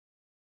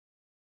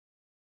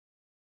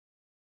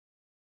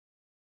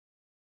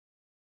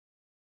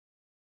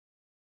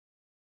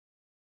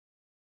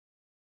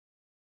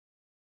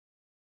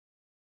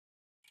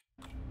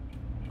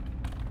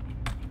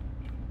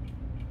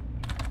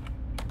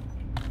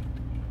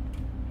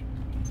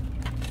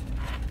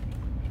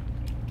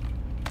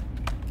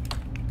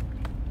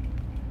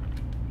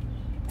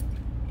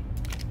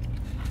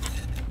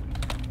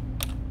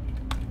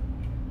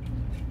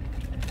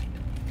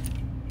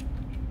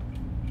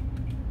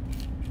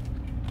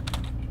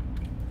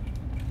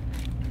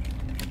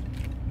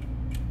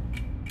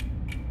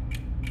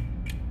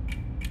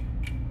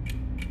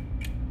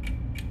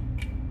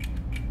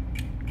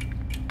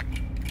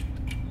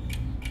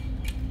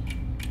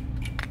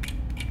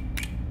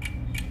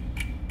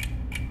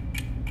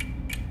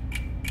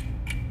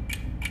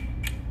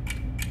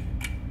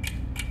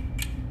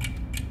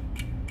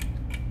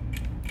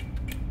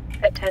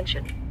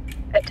Attention.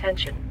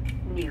 Attention.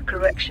 New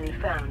correction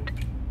found.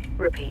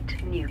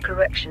 Repeat. New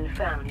correction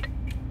found.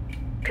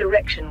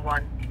 Correction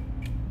 1.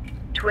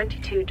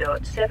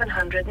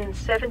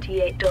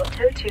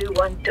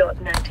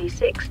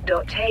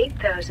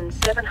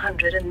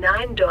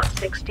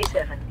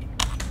 22.778.221.96.8709.67.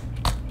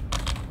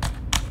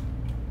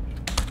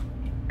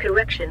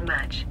 Correction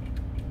match.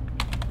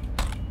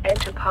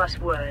 Enter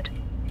password.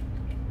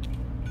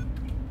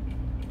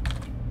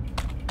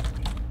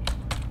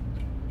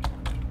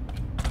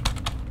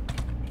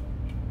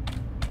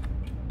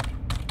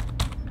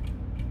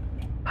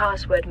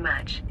 Password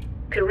match.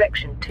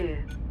 Correction 2.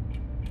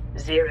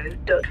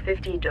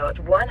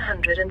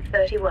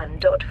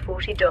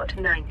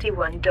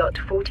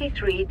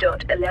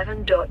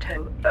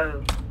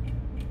 0.50.131.40.91.43.11.00.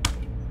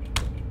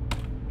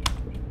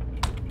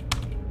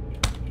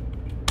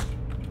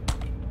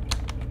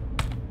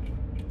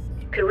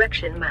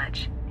 Correction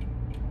match.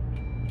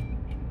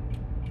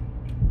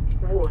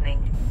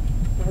 Warning.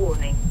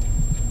 Warning.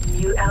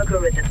 New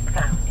algorithm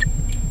found.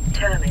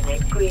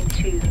 Terminate green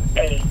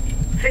 2A.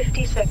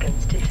 50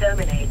 seconds to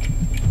terminate.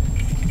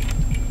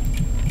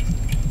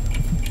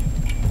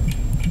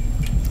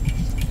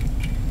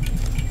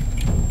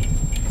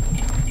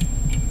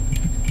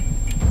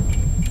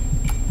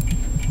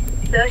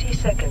 "30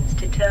 seconds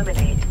to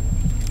terminate.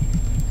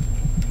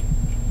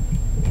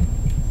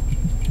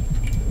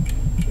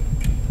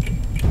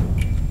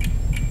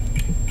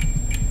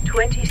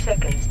 "20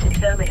 seconds to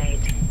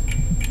terminate.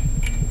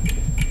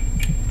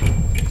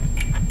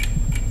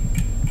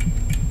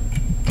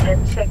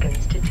 "10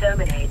 seconds to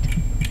terminate.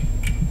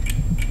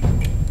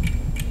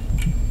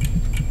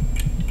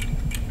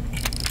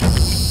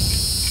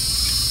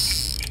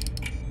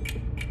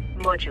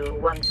 Module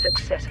 1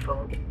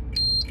 successful.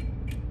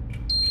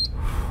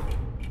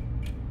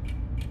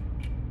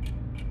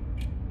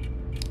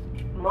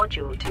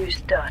 Module 2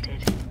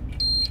 started.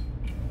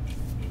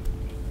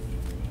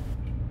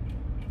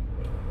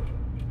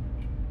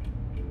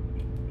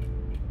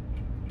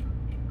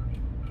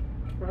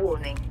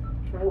 Warning.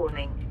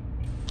 Warning.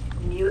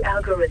 New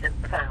algorithm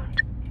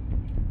found.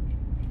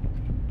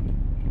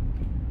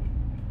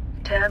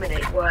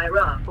 Terminate wire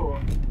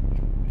R4.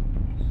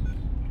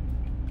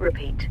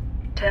 Repeat.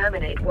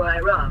 Terminate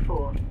wire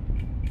R4.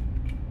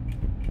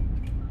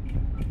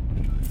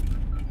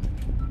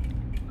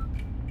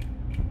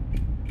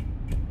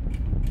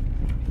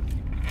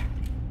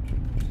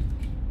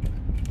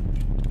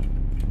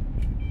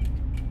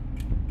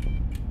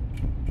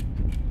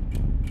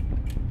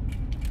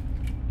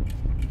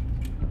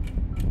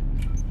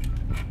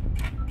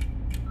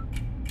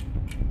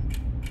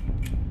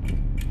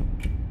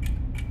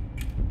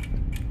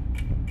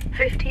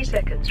 "50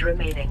 seconds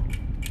remaining.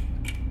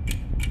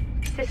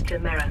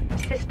 System error.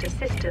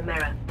 System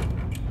error.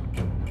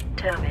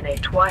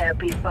 Terminate wire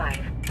B5.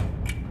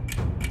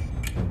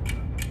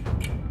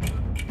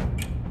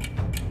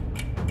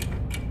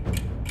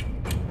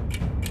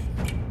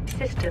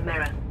 System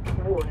error.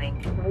 Warning.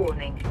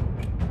 Warning.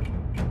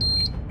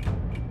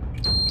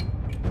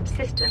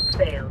 System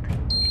failed.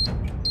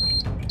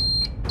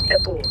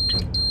 Abort.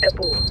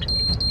 Abort.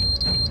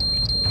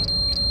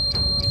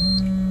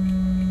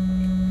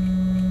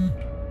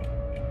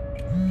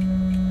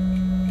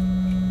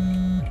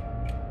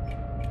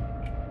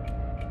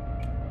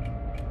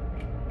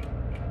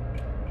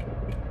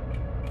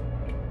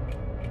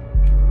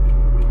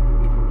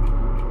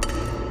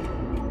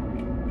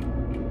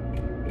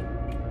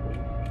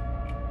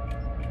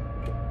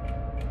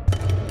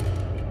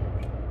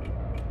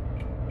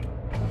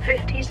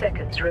 "50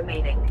 seconds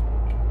remaining.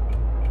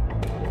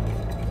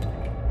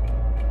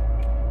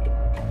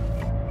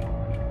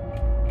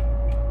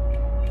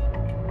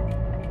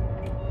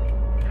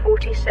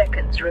 "40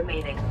 seconds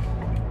remaining.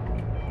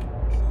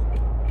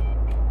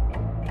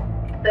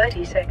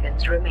 30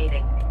 seconds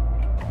remaining.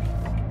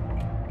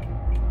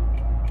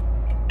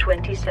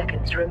 20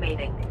 seconds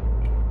remaining.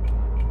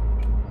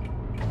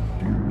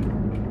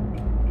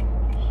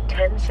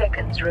 10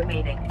 seconds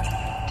remaining.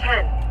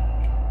 10,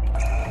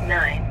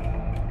 9,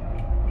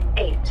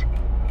 8,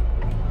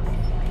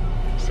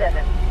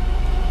 7,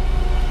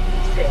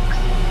 6,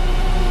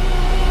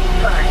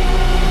 5.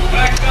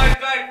 Cut cut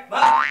cut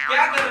भाग,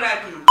 क्या कर रहा है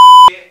तू?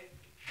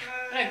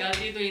 अरे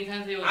गलती तो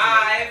इंसान से होती है।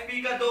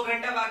 आईएफपी का 2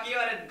 घंटा बाकी है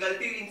और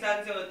गलती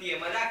इंसान से होती है।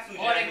 मजाक सूझ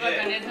और एक बार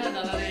करने से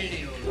ज्यादा देरी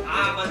नहीं होगी।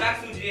 हाँ मजाक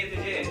सूझ रही है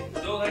तुझे।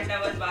 2 घंटा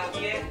बस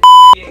बाकी है।